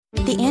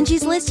The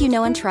Angie's List you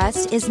know and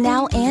trust is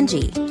now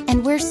Angie,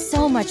 and we're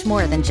so much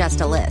more than just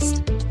a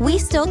list. We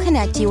still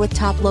connect you with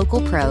top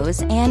local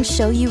pros and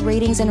show you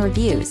ratings and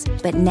reviews,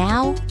 but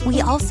now we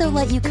also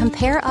let you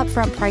compare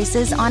upfront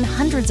prices on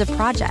hundreds of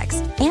projects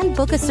and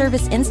book a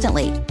service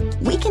instantly.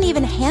 We can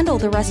even handle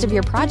the rest of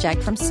your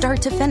project from start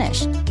to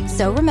finish.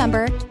 So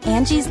remember,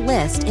 Angie's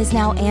List is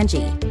now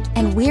Angie,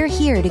 and we're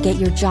here to get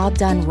your job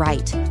done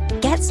right.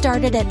 Get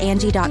started at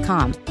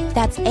Angie.com.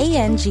 That's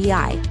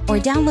ANGI, or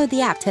download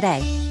the app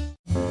today.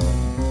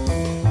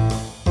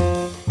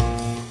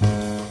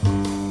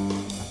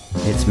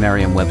 It's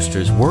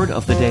Merriam-Webster's Word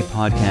of the Day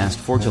podcast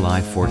for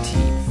July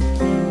 14th.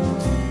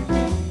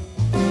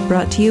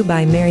 Brought to you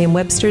by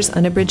Merriam-Webster's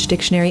Unabridged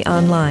Dictionary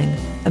Online,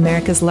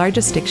 America's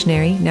largest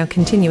dictionary, now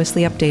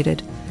continuously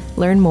updated.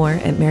 Learn more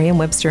at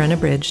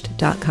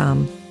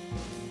merriam-websterunabridged.com.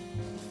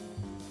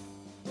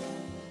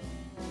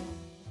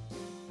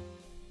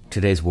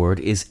 Today's word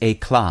is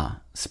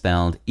éclat,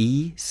 spelled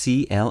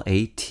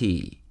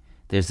E-C-L-A-T.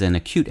 There's an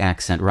acute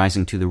accent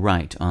rising to the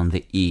right on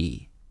the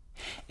E.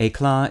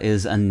 Éclat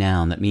is a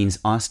noun that means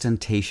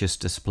ostentatious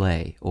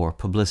display or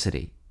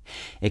publicity.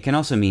 It can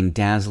also mean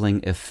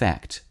dazzling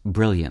effect,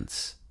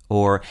 brilliance,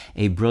 or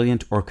a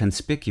brilliant or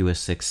conspicuous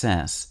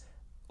success,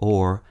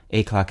 or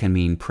éclat can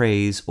mean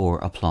praise or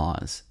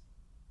applause.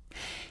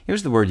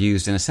 Here's the word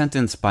used in a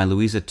sentence by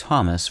Louisa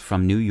Thomas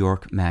from New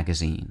York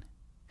Magazine.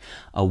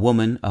 A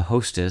woman, a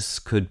hostess,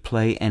 could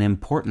play an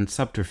important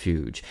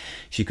subterfuge.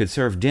 She could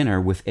serve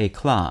dinner with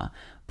éclat,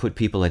 put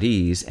people at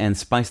ease, and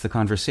spice the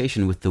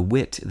conversation with the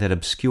wit that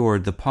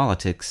obscured the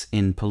politics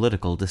in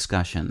political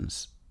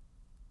discussions.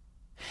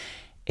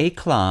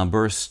 Éclat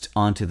burst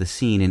onto the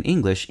scene in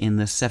English in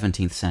the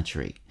 17th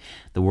century.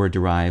 The word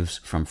derives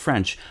from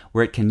French,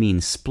 where it can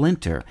mean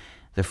splinter.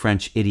 The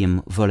French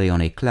idiom voler en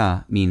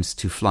éclats means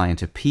to fly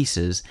into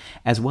pieces,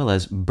 as well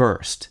as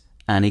burst.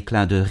 Un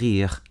éclat de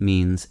rire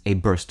means a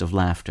burst of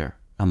laughter,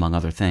 among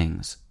other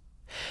things.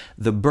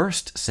 The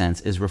burst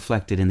sense is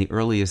reflected in the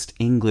earliest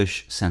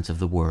English sense of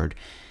the word,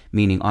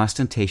 meaning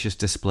ostentatious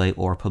display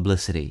or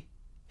publicity.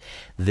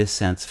 This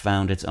sense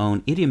found its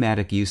own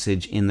idiomatic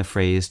usage in the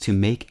phrase to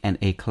make an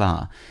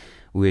éclat,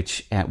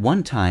 which at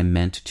one time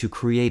meant to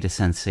create a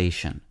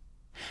sensation.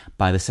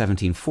 By the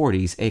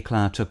 1740s,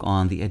 éclat took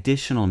on the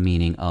additional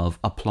meaning of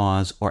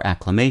applause or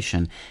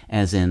acclamation,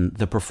 as in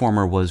the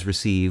performer was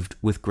received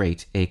with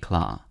great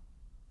éclat.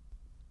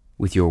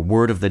 With your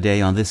word of the day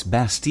on this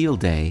Bastille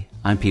Day,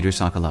 I'm Peter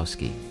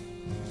Sokolowski.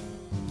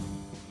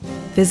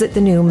 Visit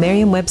the new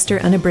Merriam-Webster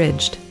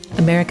Unabridged,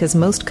 America's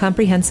most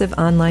comprehensive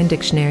online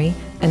dictionary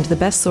and the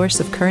best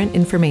source of current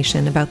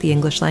information about the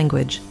English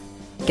language.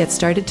 Get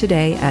started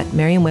today at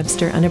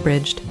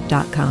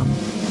merriam-websterunabridged.com.